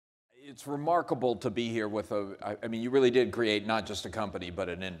It's remarkable to be here with I mean, you really did create not just a company, but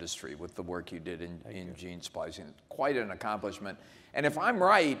an industry with the work you did in gene splicing. Quite an accomplishment. And if I'm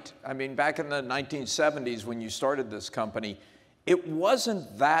right, I mean, back in the 1970s when you started this company, it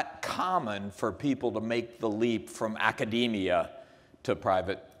wasn't that common for people to make the leap from academia to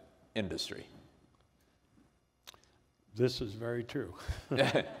private industry. This is very true.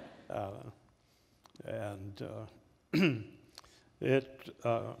 It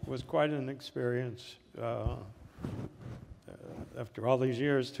was quite an experience after all these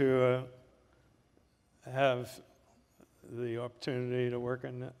years to have the opportunity to work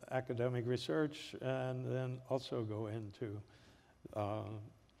in academic research and then also go into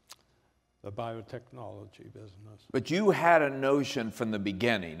the biotechnology business. But you had a notion from the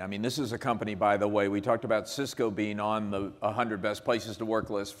beginning. I mean, this is a company, by the way, we talked about Cisco being on the 100 best places to work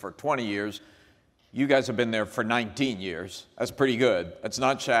list for 20 years. You guys have been there for 19 years. That's pretty good. That's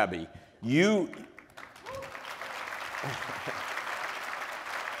not shabby. You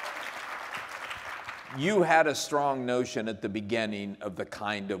had a strong notion at the beginning of the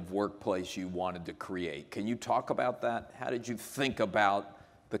kind of workplace you wanted to create. Can you talk about that? How did you think about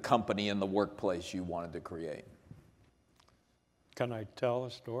the company and the workplace you wanted to create? Can I tell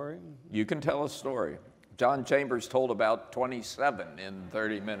a story? You can tell a story. John Chambers told about 27 in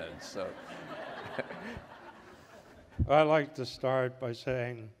 30 minutes. So. I'd like to start by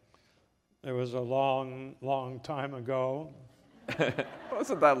saying it was a long, long time ago. It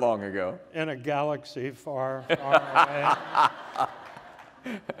wasn't that long ago. In a galaxy far, far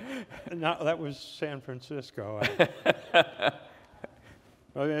away. No, that was San Francisco.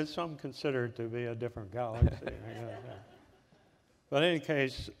 Well, some consider it to be a different galaxy. But in any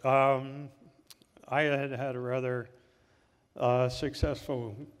case, I had a rather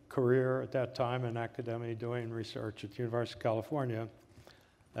successful career at that time in academia doing research at the University of California,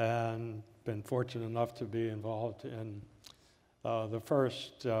 and been fortunate enough to be involved in the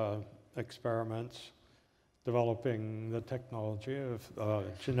first experiments developing the technology of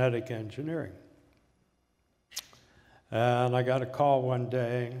genetic engineering. And I got a call one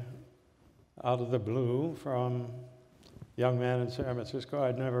day out of the blue from a young man in San Francisco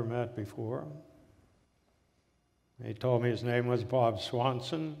I'd never met before. He told me his name was Bob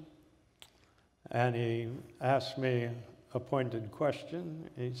Swanson, and he asked me a pointed question.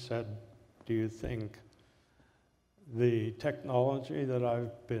 He said, "Do you think the technology that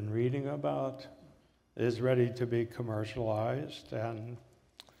I've been reading about is ready to be commercialized?" And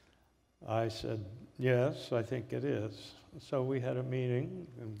I said, "Yes, I think it is." So we had a meeting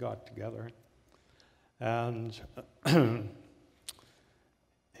and got together. And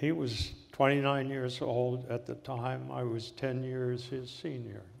he was 29 years old at the time. I was 10 years his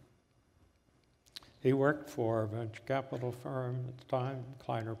senior. He worked for a venture capital firm at the time,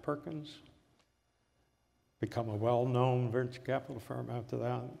 Kleiner Perkins, become a well-known venture capital firm after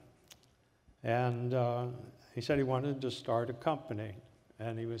that. And he said he wanted to start a company,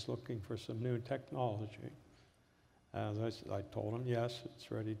 and he was looking for some new technology. And I told him, yes,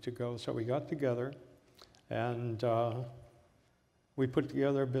 it's ready to go. So we got together, and we put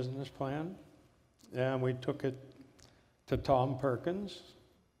together a business plan, and we took it to Tom Perkins,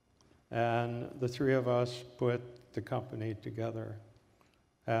 and the three of us put the company together.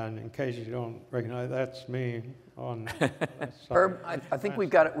 And in case you don't recognize, that's me on that side. Herb, I think we've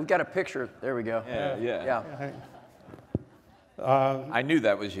got a picture. There we go. Yeah. Yeah. I knew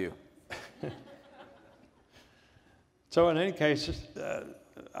that was you. So in any case,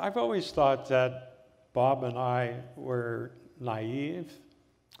 I've always thought that Bob and I were naive,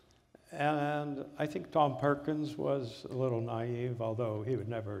 and I think Tom Perkins was a little naive, although he would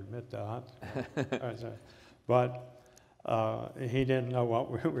never admit that. But he didn't know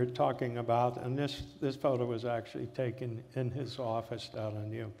what we were talking about, and this photo was actually taken in his office down in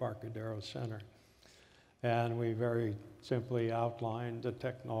the Embarcadero Center. And we very simply outlined the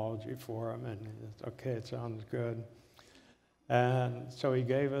technology for him, and okay, it sounds good. And so he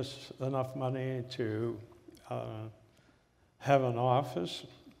gave us enough money to have an office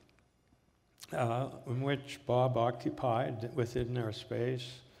in which Bob occupied within their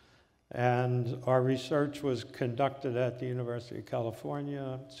space. And our research was conducted at the University of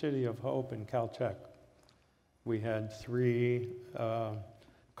California, City of Hope, and Caltech. We had 3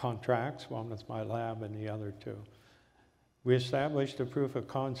 contracts, one with my lab and the other 2. We established a proof of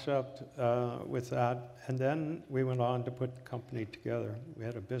concept with that, and then we went on to put the company together. We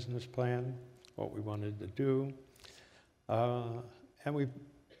had a business plan, what we wanted to do, and we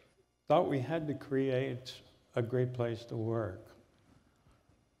thought we had to create a great place to work.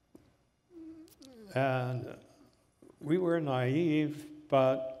 And we were naive,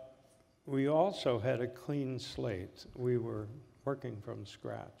 but we also had a clean slate. We were working from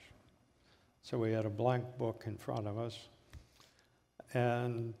scratch. So we had a blank book in front of us.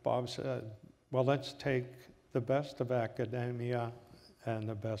 And Bob said, well, let's take the best of academia and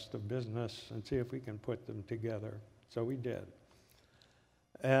the best of business and see if we can put them together. So we did.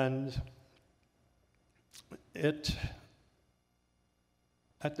 And at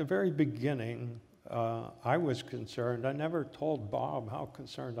the very beginning, I was concerned. I never told Bob how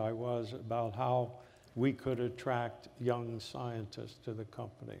concerned I was about how we could attract young scientists to the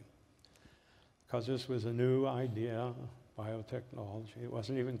company, because this was a new idea, biotechnology. It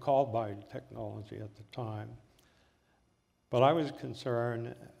wasn't even called biotechnology at the time. But I was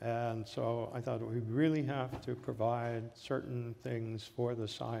concerned, and so I thought we really have to provide certain things for the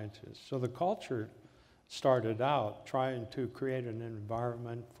scientists. So the culture started out trying to create an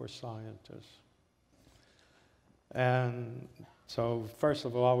environment for scientists. And so first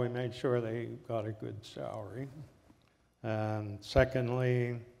of all, we made sure they got a good salary. And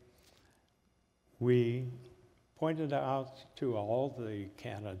secondly, we pointed out to all the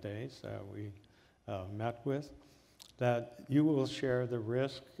candidates that we met with that you will share the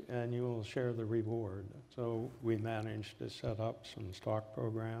risk and you will share the reward. So we managed to set up some stock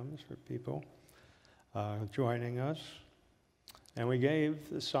programs for people joining us. And we gave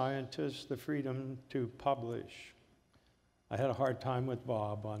the scientists the freedom to publish. I had a hard time with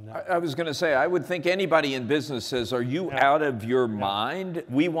Bob on that. I was going to say, I would think anybody in business says, are you out of your mind?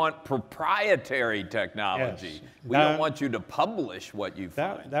 We want proprietary technology. Yes. We don't want you to publish what you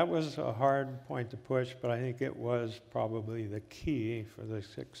find. That was a hard point to push, but I think it was probably the key for the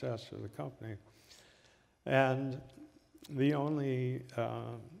success of the company. And the only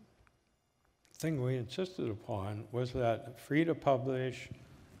thing we insisted upon was that free to publish,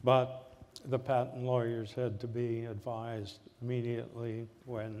 but the patent lawyers had to be advised immediately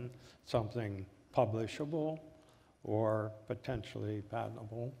when something publishable or potentially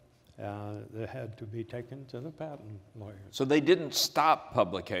patentable, they had to be taken to the patent lawyers. So they didn't stop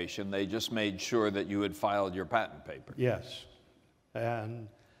publication, they just made sure that you had filed your patent paper. Yes, and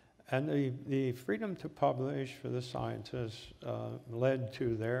the freedom to publish for the scientists led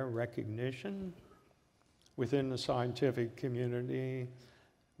to their recognition within the scientific community,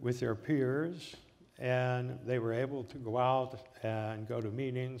 with their peers, and they were able to go out and go to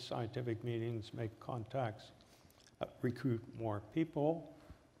meetings, scientific meetings, make contacts, recruit more people,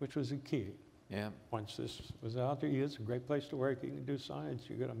 which was the key. Yeah. Once this was out there, it's a great place to work, you can do science,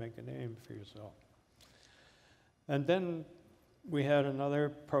 you're gonna make a name for yourself. And then we had another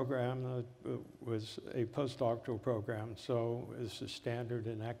program that was a postdoctoral program, so it's a standard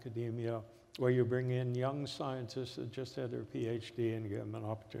in academia, where you bring in young scientists that just had their PhD and give them an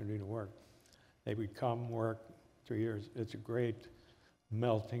opportunity to work. They would come work 3 years. It's a great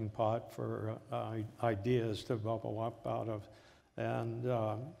melting pot for ideas to bubble up out of. And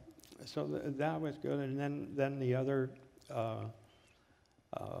so that was good. And then the other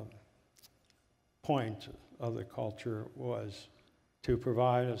point of the culture was to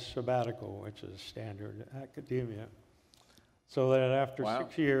provide a sabbatical, which is standard academia. So that after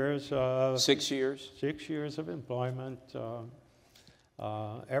 6 years, 6 years? 6 years of employment,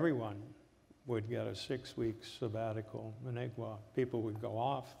 everyone would get a 6-week sabbatical. People would go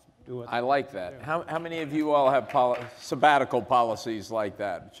off, do what I like that. Yeah. How many of you all have sabbatical policies like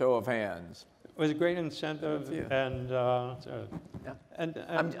that? Show of hands. It was a great incentive, and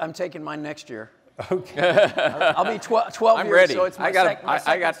I'm taking mine next year. Okay. I'll be 12 I'm years, ready. so it's I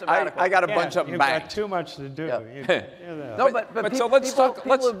second got a bunch of them You've back. got too much to do. Yeah. No, but so let's talk.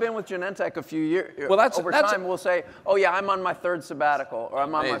 People who've been with Genentech a few years, over time will say, oh yeah, I'm on my 3rd sabbatical, or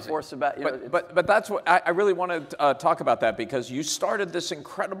I'm on my 4th sabbatical. But that's what I really want to talk about, that because you started this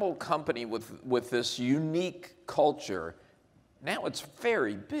incredible company with this unique culture. Now it's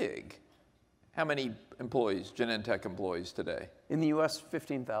very big. How many employees, Genentech employees today? In the U.S.,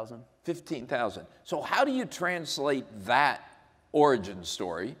 15,000. 15,000. So how do you translate that origin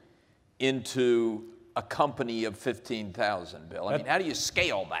story into a company of 15,000, Bill? I mean, how do you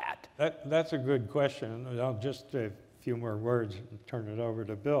scale that? That's a good question. I'll just a few more words and turn it over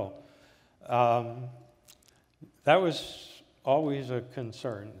to Bill. That was always a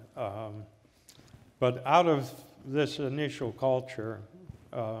concern. But out of this initial culture,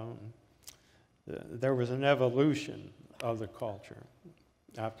 there was an evolution of the culture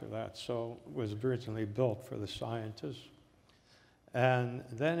after that. So it was originally built for the scientists. And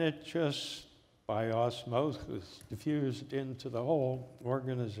then it just, by osmosis, diffused into the whole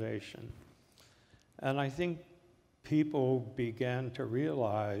organization. And I think people began to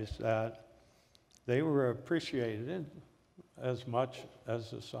realize that they were appreciated as much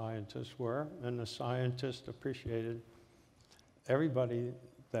as the scientists were, and the scientists appreciated everybody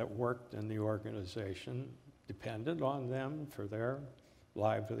that worked in the organization depended on them for their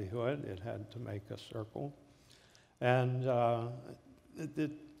livelihood. It had to make a circle. And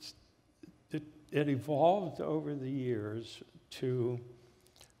it evolved over the years to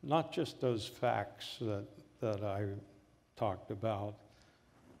not just those facts that I talked about,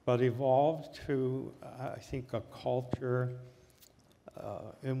 but evolved to, I think, a culture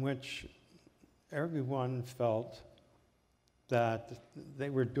in which everyone felt that they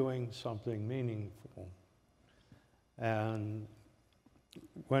were doing something meaningful. And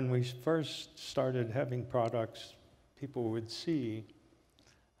when we first started having products, people would see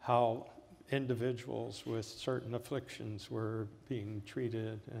how individuals with certain afflictions were being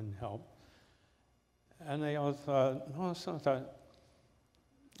treated and helped. And they all thought, no, it's not that.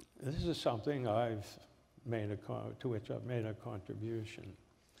 This is something to which I've made a contribution.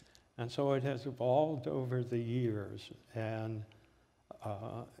 And so it has evolved over the years. And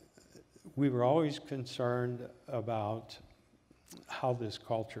we were always concerned about how this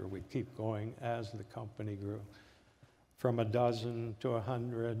culture would keep going as the company grew, from a dozen to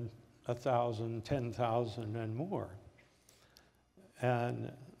 100, 1,000, 10,000, and more.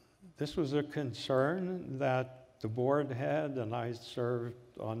 And this was a concern that the board had, and I served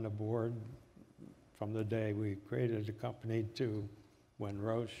on the board from the day we created the company to when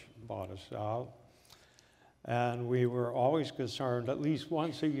Roche bought us out. And we were always concerned, at least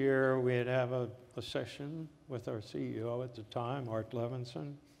once a year, we'd have a session with our CEO at the time, Art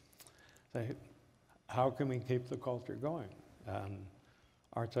Levinson, say, how can we keep the culture going? And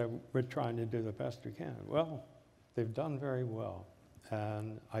Art said, we're trying to do the best we can. Well, they've done very well.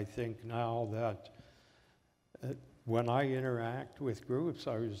 And I think now that when I interact with groups,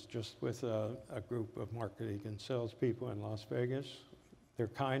 I was just with a group of marketing and salespeople in Las Vegas. They're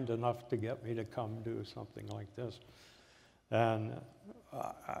kind enough to get me to come do something like this. And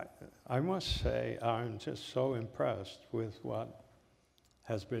I must say, I'm just so impressed with what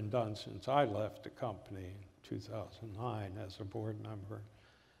has been done since I left the company in 2009 as a board member.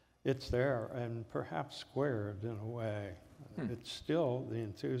 It's there and perhaps squared in a way. It's still the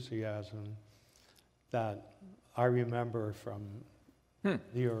enthusiasm that I remember from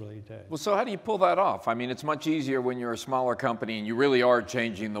the early days. Well, so how do you pull that off? I mean, it's much easier when you're a smaller company and you really are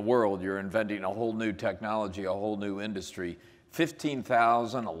changing the world. You're inventing a whole new technology, a whole new industry.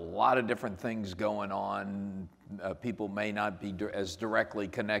 15,000, a lot of different things going on. People may not be as directly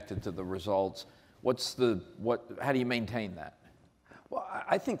connected to the results. How do you maintain that? Well,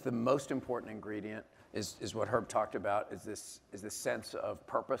 I think the most important ingredient is what Herb talked about, is this sense of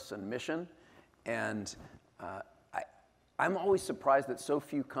purpose and mission. And I'm always surprised that so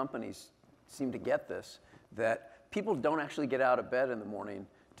few companies seem to get this, that people don't actually get out of bed in the morning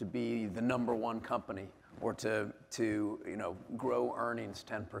to be the #1 company or to grow earnings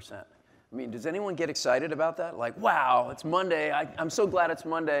 10%. I mean, does anyone get excited about that? Like, wow, it's Monday. I'm so glad it's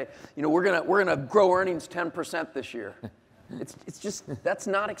Monday. We're gonna grow earnings 10% this year. It's just, that's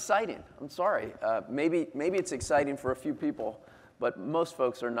not exciting. I'm sorry. Maybe it's exciting for a few people, but most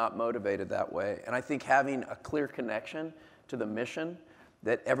folks are not motivated that way. And I think having a clear connection to the mission,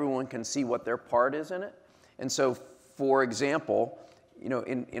 that everyone can see what their part is in it. And so, for example,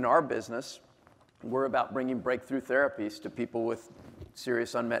 in our business, we're about bringing breakthrough therapies to people with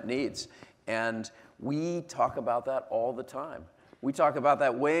serious unmet needs. And we talk about that all the time. We talk about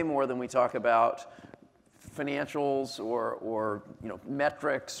that way more than we talk about financials or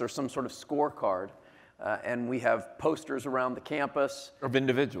metrics or some sort of scorecard. And we have posters around the campus. Of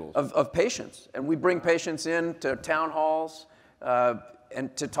individuals. Of patients. And we bring patients in to town halls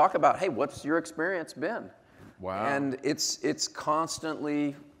and to talk about, hey, what's your experience been? Wow. And it's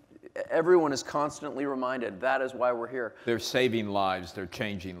constantly, everyone is constantly reminded that is why we're here. They're saving lives, they're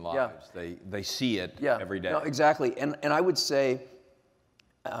changing lives. Yeah. They see it every day. No, exactly. And I would say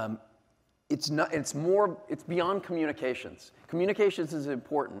it's beyond communications. Communications is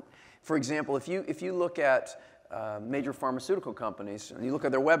important. For example, if you look at major pharmaceutical companies and you look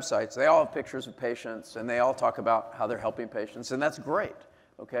at their websites, they all have pictures of patients and they all talk about how they're helping patients, and that's great,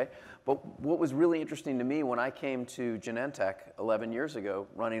 okay? But what was really interesting to me when I came to Genentech 11 years ago,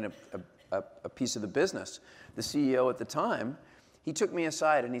 running a piece of the business, the CEO at the time, he took me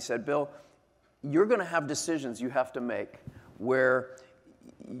aside and he said, Bill, you're gonna have decisions you have to make where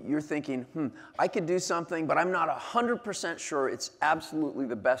you're thinking, I could do something, but I'm not 100% sure it's absolutely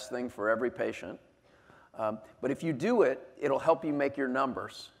the best thing for every patient. But if you do it, it'll help you make your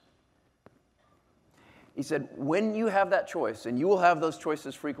numbers. He said, when you have that choice, and you will have those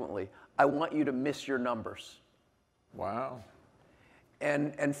choices frequently, I want you to miss your numbers. Wow.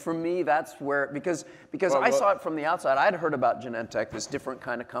 And for me, that's where, because I saw it from the outside. I'd heard about Genentech, this different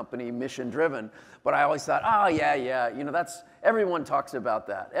kind of company, mission-driven, but I always thought, oh, yeah, everyone talks about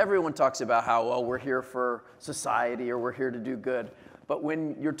that. Everyone talks about how, well, we're here for society or we're here to do good. But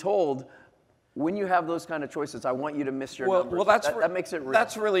when you're told, when you have those kind of choices, I want you to miss your numbers. Well, that makes it real.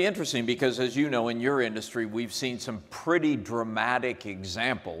 That's really interesting because, as you know, in your industry, we've seen some pretty dramatic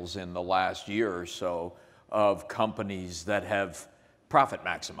examples in the last year or so of companies that have profit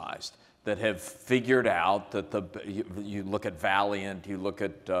maximized, that have figured out that you look at Valiant, you look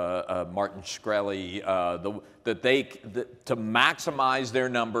at Martin Shkreli, to maximize their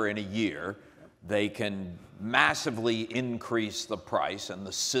number in a year, they can massively increase the price, and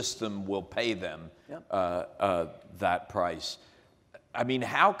the system will pay them that price. I mean,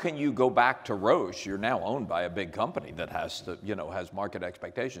 how can you go back to Roche? You're now owned by a big company that has to, has market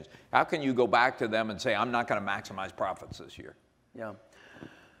expectations. How can you go back to them and say, I'm not going to maximize profits this year? Yeah.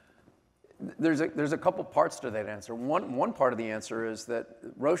 There's a couple parts to that answer. One part of the answer is that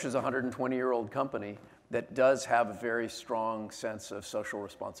Roche is a 120-year-old company that does have a very strong sense of social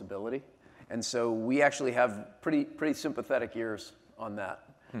responsibility. And so we actually have pretty sympathetic ears on that.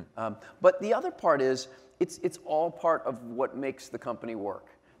 But the other part is, it's all part of what makes the company work.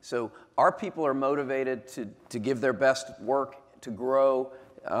 So our people are motivated to give their best work, to grow,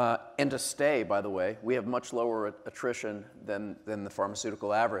 and to stay, by the way. We have much lower attrition than the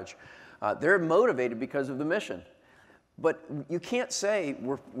pharmaceutical average. They're motivated because of the mission. But you can't say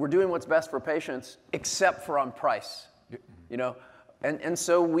we're doing what's best for patients except for on price, And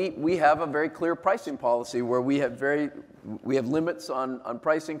so we have a very clear pricing policy where we have limits on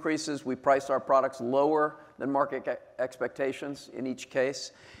price increases. We price our products lower than market expectations in each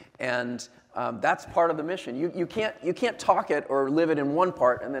case, and that's part of the mission. You can't talk it or live it in one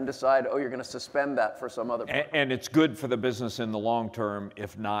part and then decide, oh, you're going to suspend that for some other part. And it's good for the business in the long term,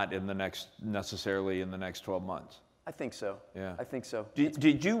 if not necessarily in the next 12 months. I think so. Yeah, I think so.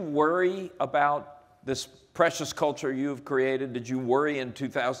 Did you worry about this precious culture you've created? Did you worry in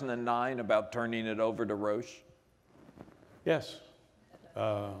 2009 about turning it over to Roche? Yes.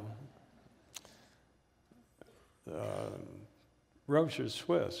 Roche is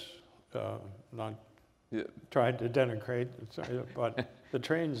Swiss, not trying to denigrate, but the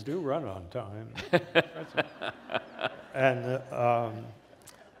trains do run on time. And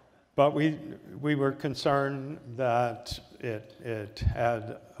but we were concerned that it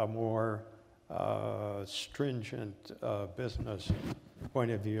had a more stringent business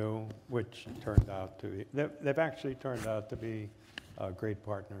point of view, which turned out to be, they've actually turned out to be great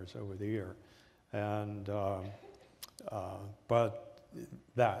partners over the year. And, but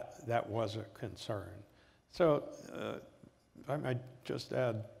that was a concern. So I might just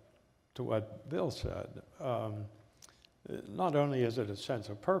add to what Bill said. Not only is it a sense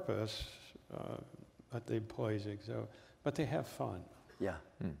of purpose that the employees exude, but they have fun. Yeah.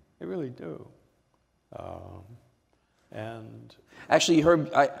 They really do. And actually,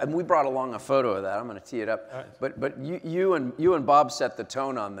 Herb, we brought along a photo of that. I'm going to tee it up. But you and Bob set the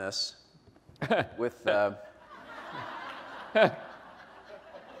tone on this with.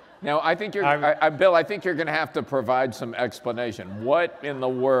 Now, I think Bill, I think you're going to have to provide some explanation. What in the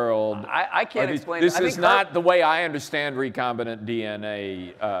world? I can't explain. This is not the way I understand recombinant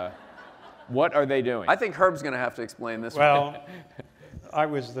DNA. What are they doing? I think Herb's going to have to explain this. Well, I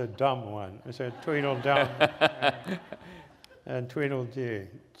was the dumb one. I said Tweedledum and Tweedledee.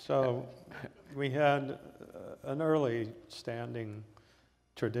 So we had an early standing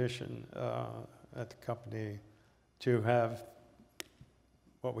tradition at the company to have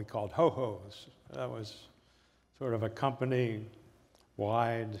what we called ho-hos. That was sort of a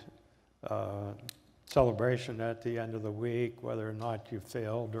company-wide celebration at the end of the week, whether or not you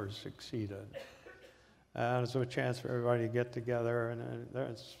failed or succeeded. And it's a chance for everybody to get together, and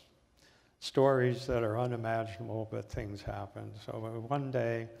there's stories that are unimaginable, but things happen. So one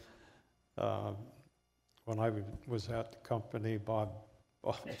day, when I was at the company, Bob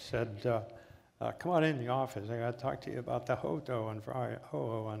said, come on in the office. I got to talk to you about the ho-ho on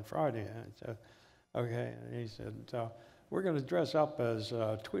Friday. And I said, okay. And he said, we're going to dress up as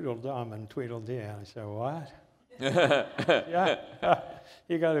Tweedledum and Tweedledee. And I said, what? Yeah,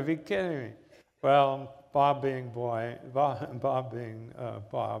 you got to be kidding me. Well, Bob being Bob,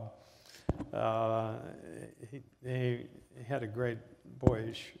 he had a great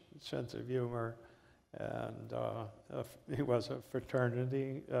boyish sense of humor, and he was a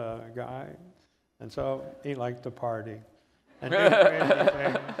fraternity guy. And so he liked to party and do crazy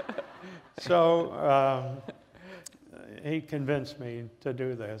things. So he convinced me to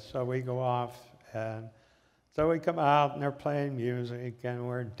do this. So we go off, and So we come out and they're playing music and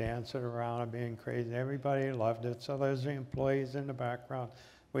we're dancing around and being crazy. Everybody loved it. So there's the employees in the background.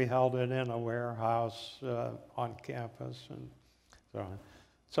 We held it in a warehouse on campus and so on.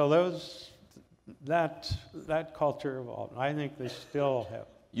 So that culture evolved. I think they still have.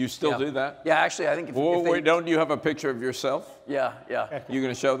 You still do that? Yeah, actually, I think if Well, they, wait, don't you have a picture of yourself? Yeah. You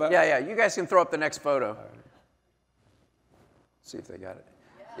going to show that? Yeah. You guys can throw up the next photo. See if they got it.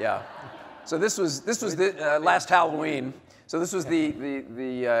 Yeah. So this was the last Halloween. So this was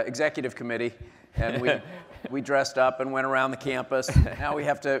the executive committee, and we dressed up and went around the campus. Now we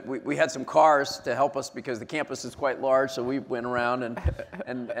have to. We had some cars to help us because the campus is quite large. So we went around and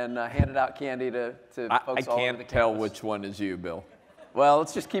handed out candy to folks all over the campus. I can't tell which one is you, Bill. Well,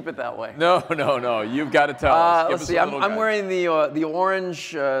 let's just keep it that way. No. You've got to tell us. Let's see. I'm wearing the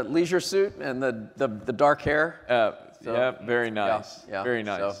orange leisure suit and the dark hair. Yeah, very nice. Yeah, very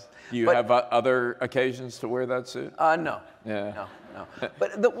nice. So, do you have other occasions to wear that suit? No. Yeah. No.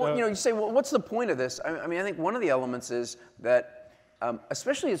 But you say, well, what's the point of this? I mean, I think one of the elements is that,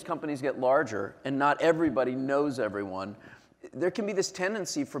 especially as companies get larger and not everybody knows everyone, there can be this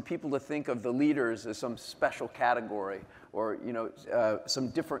tendency for people to think of the leaders as some special category or some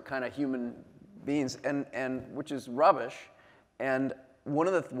different kind of human beings, and which is rubbish. And one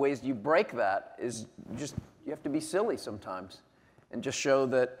of the ways you break that is just you have to be silly sometimes, and just show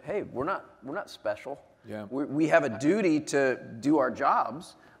that, hey, we're not special. Yeah. We have a duty to do our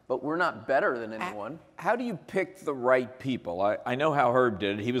jobs, but we're not better than anyone. How do you pick the right people? I know how Herb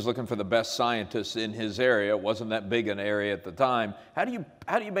did it. He was looking for the best scientists in his area. It wasn't that big an area at the time. How do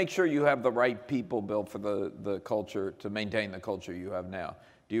you make sure you have the right people, Bill, for the culture, to maintain the culture you have now?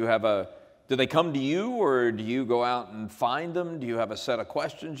 Do they come to you, or do you go out and find them? Do you have a set of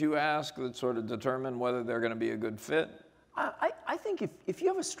questions you ask that sort of determine whether they're going to be a good fit? I think if you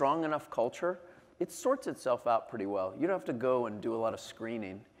have a strong enough culture, it sorts itself out pretty well. You don't have to go and do a lot of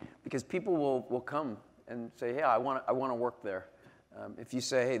screening, because people will come and say, hey, I want to work there. If you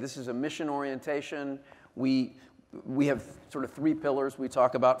say, hey, this is a mission orientation, we have sort of 3 pillars we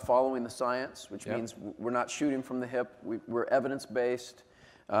talk about: following the science, which means we're not shooting from the hip, we're evidence-based,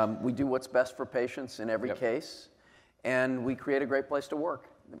 we do what's best for patients in every case, and we create a great place to work,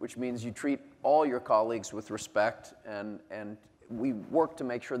 which means you treat all your colleagues with respect, and we work to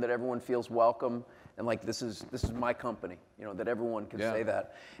make sure that everyone feels welcome and like this is my company, that everyone can say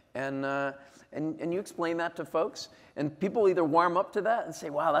that. And you explain that to folks, and people either warm up to that and say,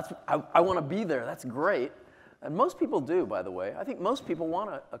 wow, I want to be there, that's great. And most people do, by the way. I think most people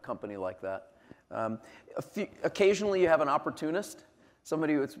want a company like that. Occasionally you have an opportunist,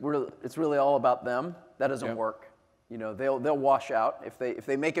 somebody who it's really all about them. That doesn't work. They'll wash out. If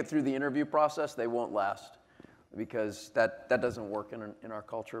they make it through the interview process, they won't last, because that doesn't work in our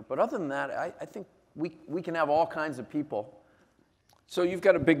culture. But other than that, I think we can have all kinds of people. So you've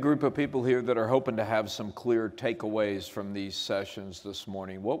got a big group of people here that are hoping to have some clear takeaways from these sessions this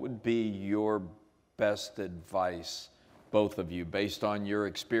morning. What would be your best advice, both of you, based on your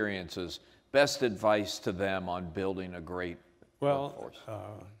experiences, best advice to them on building a great workforce?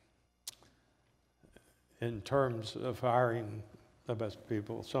 In terms of hiring the best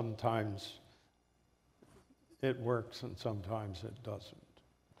people, sometimes it works and sometimes it doesn't.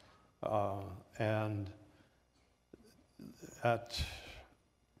 And at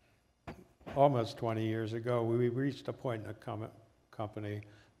almost 20 years ago, we reached a point in the company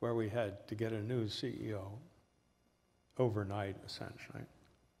where we had to get a new CEO overnight, essentially.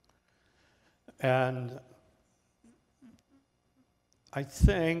 And I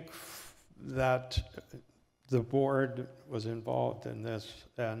think that the board was involved in this,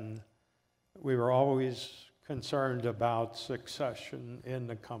 and we were always concerned about succession in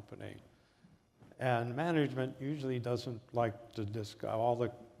the company. And management usually doesn't like to discuss, all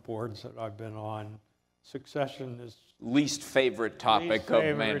the boards that I've been on, succession is least favorite topic of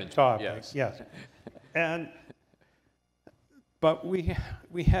management. Yes. But you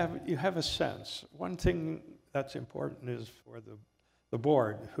have a sense. One thing that's important is for the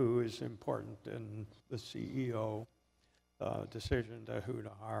board, who is important in the CEO decision to who to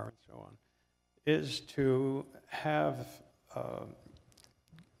hire and so on, is to have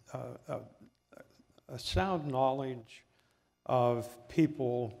a sound knowledge of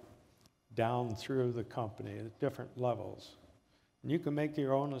people down through the company at different levels. And you can make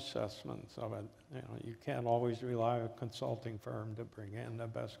your own assessments of it. You can't always rely on a consulting firm to bring in the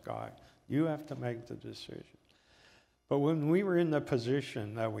best guy. You have to make the decision. But when we were in the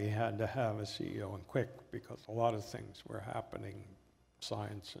position that we had to have a CEO, and quick, because a lot of things were happening,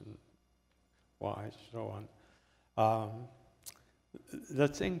 science and wise, so on, the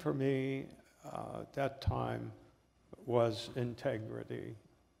thing for me at that time was integrity.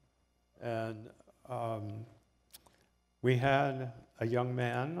 And we had a young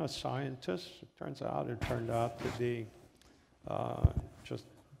man, a scientist. It turned out to be just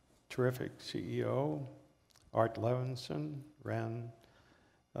terrific CEO. Art Levinson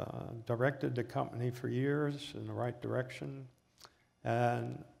directed the company for years in the right direction.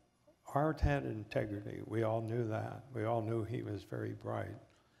 And Art had integrity. We all knew that. We all knew he was very bright.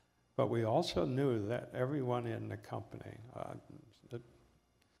 But we also knew that everyone in the company,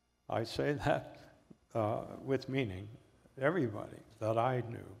 I say that with meaning, everybody that I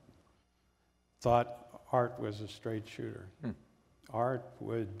knew thought Art was a straight shooter. Art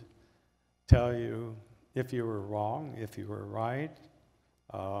would tell you if you were wrong, if you were right,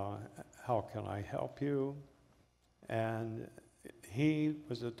 how can I help you? And he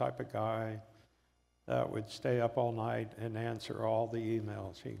was the type of guy that would stay up all night and answer all the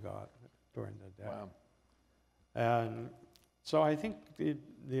emails he got during the day. Wow. And so I think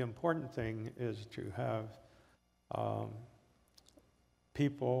the important thing is to have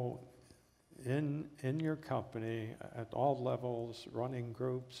people in your company at all levels, running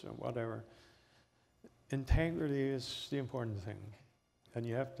groups and whatever. Integrity is the important thing. And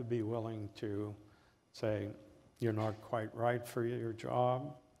you have to be willing to say, you're not quite right for your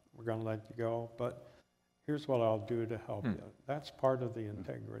job, we're going to let you go, but here's what I'll do to help you. That's part of the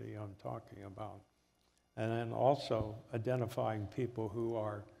integrity I'm talking about. And then also identifying people who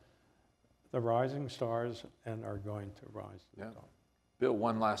are the rising stars and are going to rise to the top. Bill,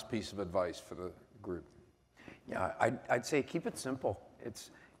 one last piece of advice for the group. Yeah, I'd say keep it simple.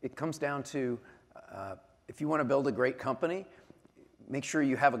 It comes down to if you want to build a great company, make sure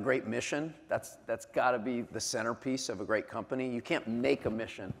you have a great mission. That's got to be the centerpiece of a great company. You can't make a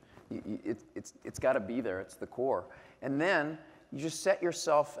mission. It's got to be there. It's the core. And then you just set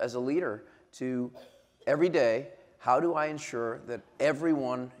yourself as a leader to every day, how do I ensure that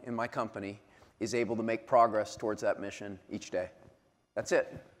everyone in my company is able to make progress towards that mission each day? That's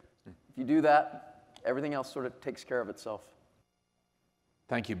it. If you do that, everything else sort of takes care of itself.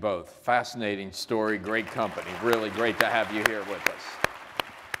 Thank you both. Fascinating story, great company. Really great to have you here with us.